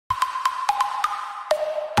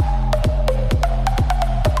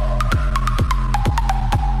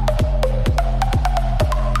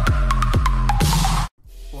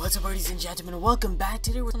gentlemen, welcome back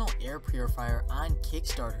to the Peronal air purifier on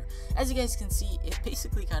Kickstarter. As you guys can see, it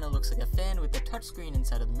basically kind of looks like a fan with a touchscreen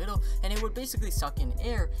inside of the middle, and it would basically suck in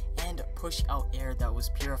air and push out air that was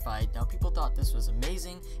purified. Now, people thought this was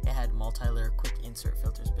amazing. It had multi-layer quick insert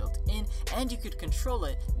filters built in, and you could control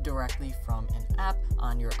it directly from an app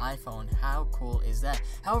on your iPhone. How cool is that?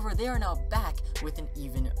 However, they are now back with an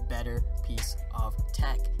even better piece of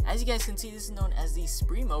tech. As you guys can see, this is known as the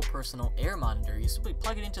Sprimo personal air monitor. You simply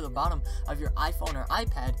plug it into the bottom of your iPhone or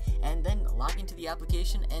iPad and then log into the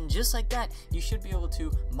application, and just like that, you should be able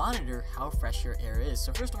to monitor how fresh your air is.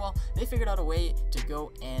 So first of all, they figured out a way to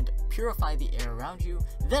go and purify the air around you.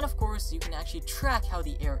 Then of course, you can actually track how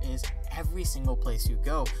the air is every single place you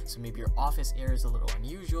go. So maybe your office air is a little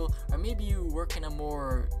unusual, or maybe you work in a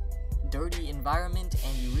more dirty environment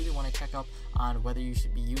and you really want to check up on whether you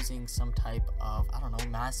should be using some type of,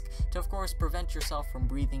 mask to of course prevent yourself from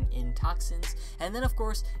breathing in toxins. And then of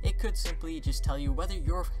course, it could simply just tell you whether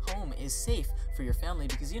your home is safe for your family,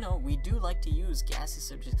 because we do like to use gases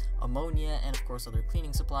such as ammonia and of course other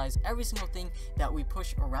cleaning supplies. Every single thing that we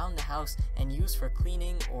push around the house and use for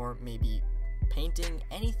cleaning or maybe painting,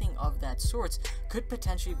 anything of that sorts, could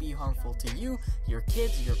potentially be harmful to you, your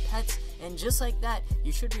kids, your pets, and just like that,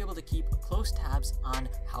 you should be able to keep close tabs on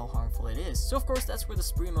how harmful it is. So of course, that's where the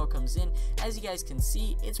Sprimo comes in. As you guys can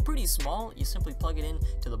see, it's pretty small. You simply plug it in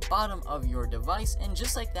to the bottom of your device, and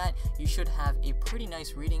just like that, you should have a pretty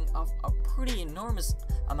nice reading of a pretty enormous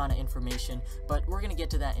amount of information, but we're gonna get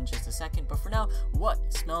to that in just a second. But for now,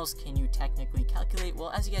 what smells can you technically calculate?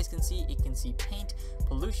 Well, as you guys can see, it can see paint,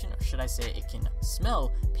 pollution, or should I say it can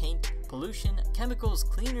smell paint, pollution, chemicals,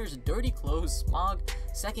 cleaners, dirty clothes, smog,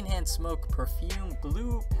 secondhand smoke, perfume,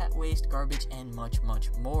 glue, pet waste, garbage, and much,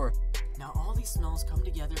 much more. Now, all these smells come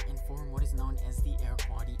together and form what is known as the Air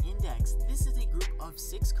Quality Index. This is a group of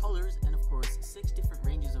 6 colors and of course 6 different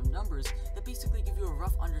ranges of numbers that basically give you a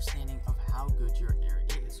rough understanding of how good your air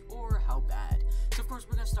is or how bad. So of course,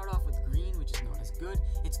 we're going to start off with green, which is known as good.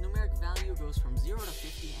 Its numeric value goes from 0 to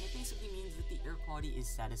 50, and it basically means that the air quality is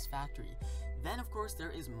satisfactory. Then of course,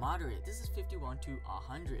 there is moderate. This is 51 to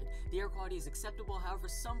 100. The air quality is acceptable, however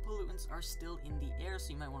some pollutants are still in the air,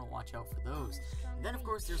 so you might want to watch out for those. Then of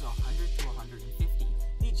course, there's 100 to 150.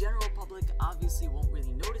 The general public obviously won't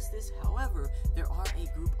really notice this, however, there are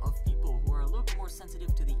a group of people who are a little more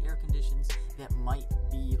sensitive to the air conditions that might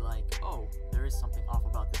be like, oh, there is something off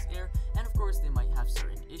about this air, and of course they might have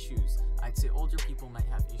certain issues. I'd say older people might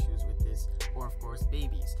have issues with this, or of course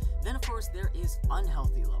babies. Then of course there is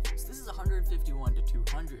unhealthy levels. This is 151 to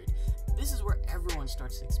 200. This is where everyone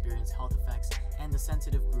starts to experience health effects, and the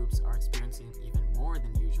sensitive groups are experiencing even more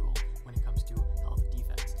than usual when it comes to health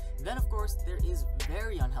defects. Then of course there is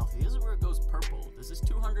very unhealthy. This is where it goes purple. This is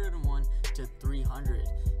 201 to 300.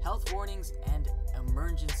 Health warnings and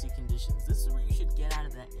emergency conditions. This is where you should get out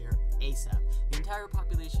of that air ASAP. The entire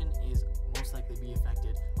population is most likely be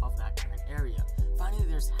affected of that current area. Finally,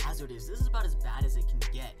 there's hazardous. This is about as bad as it can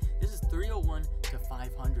get. This is 301 to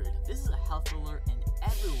 500. This is a health alert, and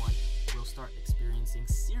everyone will start experiencing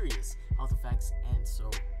serious health effects. And so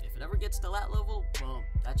if it ever gets to that level, well,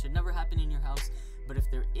 that should never happen in your house. But if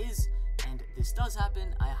there is, and this does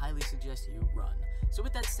happen, I highly suggest you run. So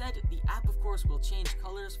with that said, the app of course will change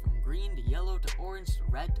colors from green to yellow to orange to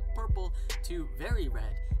red to purple to very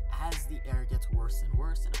red as the air gets worse and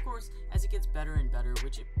worse, and of course as it gets better and better,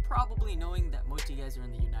 which it probably, knowing that most of you guys are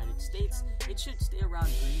in the United States, it should stay around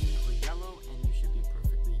green or yellow and you should be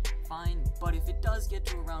perfectly fine. But if it does get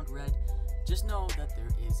to around red, just know that there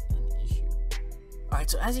is an issue. Alright,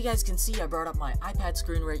 so as you guys can see, I brought up my iPad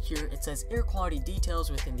screen right here. It says air quality details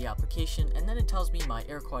within the application, and then it tells me my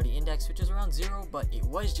air quality index, which is around 0, but it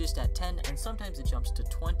was just at 10, and sometimes it jumps to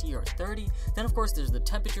 20 or 30. Then of course there's the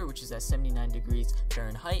temperature, which is at 79 degrees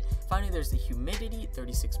Fahrenheit. Finally, there's the humidity,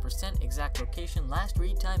 36%, exact location, last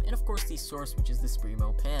read time, and of course the source, which is the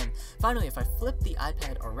Sprimo PAM. Finally, if I flip the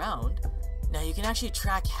iPad around, now you can actually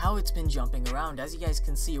track how it's been jumping around. As you guys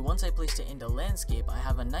can see, once I placed it into landscape, I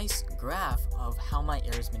have a nice graph of how my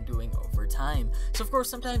air has been doing over time. So of course,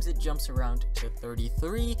 sometimes it jumps around to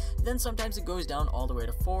 33, then sometimes it goes down all the way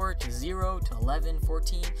to 4, to 0, to 11,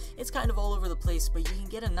 14. It's kind of all over the place, but you can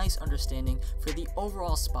get a nice understanding for the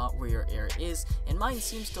overall spot where your air is, and mine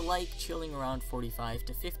seems to like chilling around 45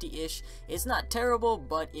 to 50-ish. It's not terrible,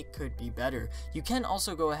 but it could be better. You can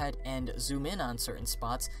also go ahead and zoom in on certain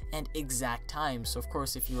spots and exact time. So of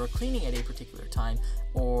course, if you are cleaning at a particular time,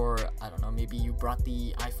 or I don't know, maybe you brought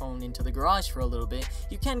the iPhone into the garage for a little bit,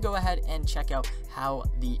 you can go ahead and check out how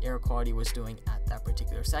the air quality was doing at that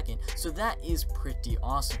particular second. So that is pretty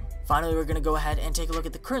awesome. Finally, we're going to go ahead and take a look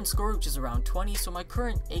at the current score, which is around 20. So my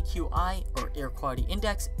current AQI, or air quality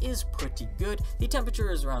index, is pretty good. The temperature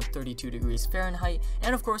is around 32 degrees Fahrenheit,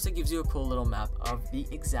 and of course it gives you a cool little map of the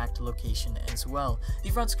exact location as well.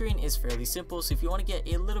 The front screen is fairly simple, so if you want to get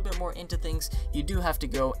a little bit more into things, you do have to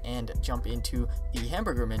go and jump into the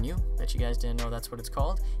hamburger menu. Bet you guys didn't know that's what it's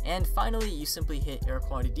called. And finally, you simply hit air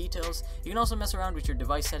quality details. You can also mess around with your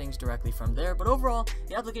device settings directly from there, but overall,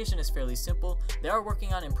 the application is fairly simple. They are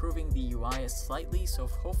working on improving the UI slightly, so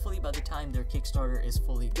hopefully by the time their Kickstarter is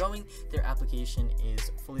fully going, their application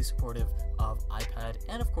is fully supportive of iPad,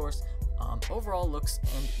 and of course, overall looks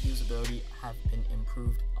and usability have been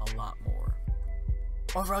improved a lot more.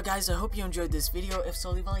 Overall, guys, I hope you enjoyed this video. If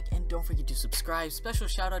so, leave a like and don't forget to subscribe. Special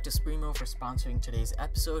shout out to Sprimo for sponsoring today's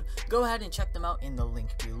episode. Go ahead and check them out in the link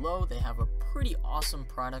below. They have a pretty awesome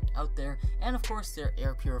product out there, and of course their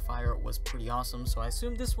air purifier was pretty awesome, so I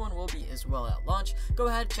assume this one will be as well at launch. Go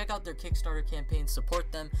ahead, check out their Kickstarter campaign,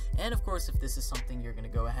 support them, and of course if this is something you're going to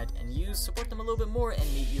go ahead and use, support them a little bit more and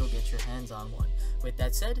maybe you'll get your hands on one. With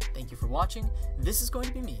that said, thank you for watching. This is going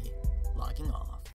to be me logging off.